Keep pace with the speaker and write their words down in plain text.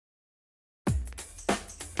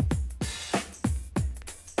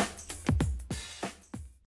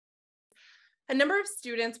a number of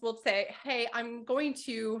students will say, hey, I'm going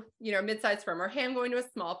to, a mid-sized firm, or hey, I'm going to a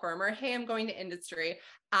small firm, or hey, I'm going to industry,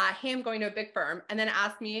 hey, I'm going to a big firm, and then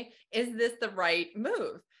ask me, is this the right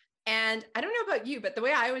move? And I don't know about you, but the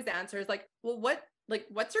way I always answer is like, well,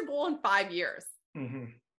 what's your goal in 5 years? Mm-hmm.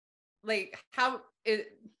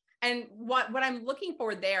 And what I'm looking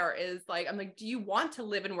for there is like, I'm like, do you want to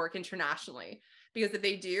live and work internationally? Because if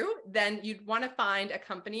they do, then you'd want to find a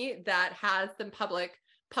company that has some public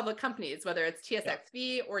companies, whether it's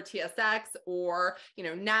TSXV or TSX or,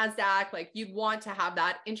 NASDAQ. Like, you'd want to have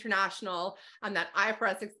that international, that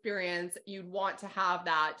IFRS experience. You'd want to have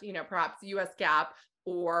that, perhaps US GAAP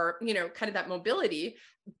or, kind of that mobility.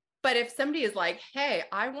 But if somebody is like, hey,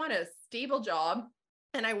 I want a stable job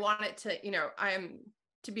and I want it to,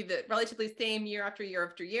 to be the relatively same year after year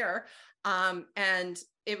after year. And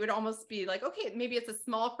it would almost be like, okay, maybe it's a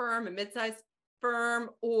small firm, a mid-sized firm,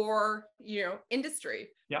 or, industry.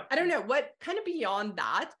 Yeah. I don't know, what kind of beyond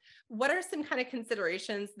that, what are some kind of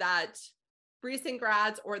considerations that recent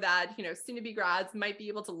grads or that, soon to be grads might be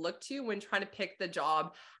able to look to when trying to pick the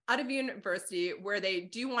job out of university where they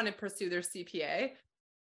do want to pursue their CPA,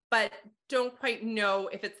 but don't quite know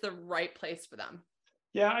if it's the right place for them?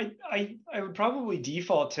 Yeah, I would probably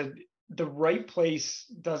default to the right place.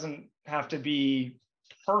 Doesn't have to be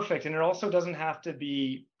perfect, and it also doesn't have to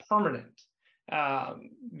be permanent. I'm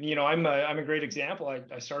a great example.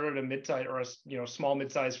 I started a mid-size or a small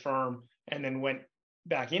mid-sized firm, and then went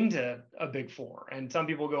back into a big four. And some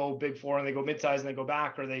people go big four and they go mid-size and they go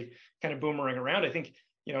back, or they kind of boomerang around. I think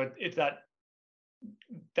it's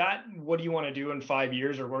that what do you want to do in 5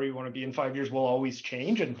 years, or where you want to be in 5 years, will always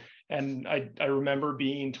change. And I remember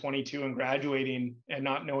being 22 and graduating and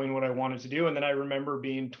not knowing what I wanted to do. And then I remember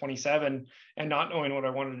being 27 and not knowing what I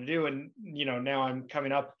wanted to do. And, now I'm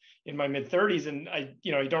coming up in my mid 30s and I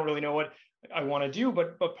don't really know what I want to do,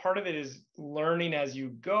 but part of it is learning as you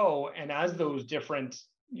go. And as those different,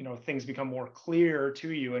 things become more clear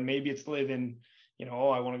to you, and maybe it's live in,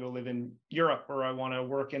 I want to go live in Europe, or I want to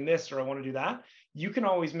work in this, or I want to do that. You can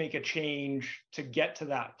always make a change to get to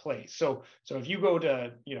that place. So if you go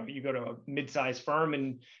to, a mid-sized firm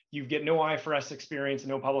and you get no IFRS experience and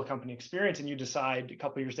no public company experience, and you decide a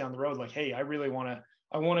couple of years down the road, like, hey, I want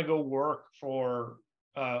to go work for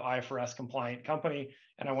IFRS compliant company,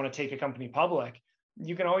 and I want to take a company public,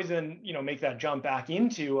 you can always then, make that jump back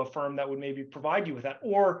into a firm that would maybe provide you with that,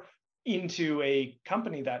 or into a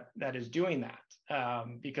company that is doing that.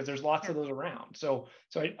 Because there's lots of those around. So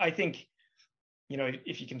I think,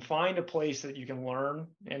 if you can find a place that you can learn,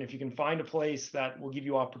 and if you can find a place that will give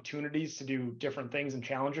you opportunities to do different things and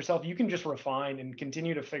challenge yourself, you can just refine and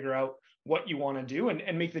continue to figure out what you want to do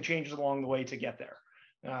and make the changes along the way to get there.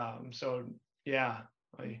 So yeah.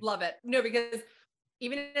 Love it. No, because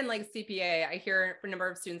even in like CPA, I hear a number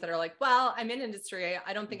of students that are like, well, I'm in industry.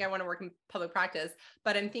 I don't think I want to work in public practice,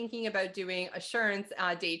 but I'm thinking about doing assurance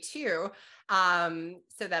day 2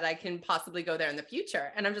 so that I can possibly go there in the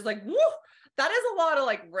future. And I'm just like, woo, that is a lot of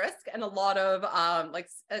like risk and a lot of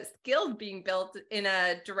skills being built in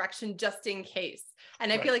a direction just in case.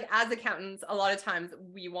 And I feel like as accountants, a lot of times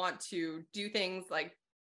we want to do things like,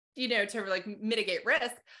 to like mitigate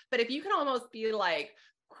risk. But if you can almost be like,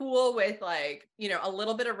 cool with like, a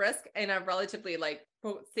little bit of risk in a relatively like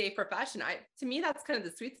quote safe profession, to me, that's kind of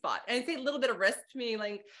the sweet spot. And I say a little bit of risk to me,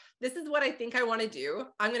 like, this is what I think I want to do.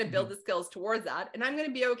 I'm going to build the skills towards that. And I'm going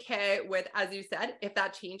to be okay with, as you said, if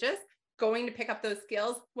that changes, going to pick up those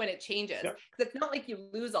skills when it changes. Because it's not like you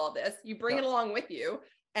lose all this, you bring it along with you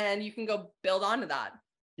and you can go build onto that.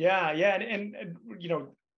 Yeah. And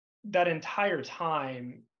that entire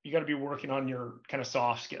time, you got to be working on your kind of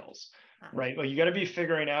soft skills. Right. Like, you got to be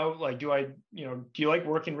figuring out, like, do you like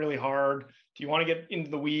working really hard? Do you want to get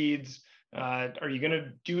into the weeds? Are you going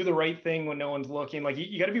to do the right thing when no one's looking? Like,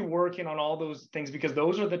 you got to be working on all those things, because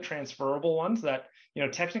those are the transferable ones that,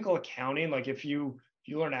 technical accounting, like if you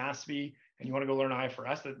learn ASPE and you want to go learn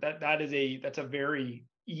IFRS, that's a very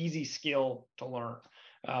easy skill to learn.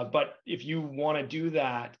 But if you want to do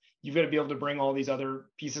that, you've got to be able to bring all these other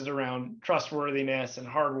pieces around trustworthiness and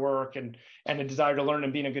hard work and a desire to learn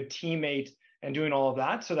and being a good teammate and doing all of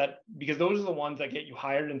that, so that, because those are the ones that get you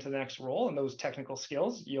hired into the next role, and those technical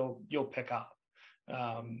skills you'll pick up.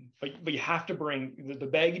 But you have to bring the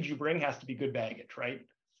baggage you bring has to be good baggage, right?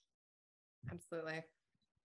 Absolutely.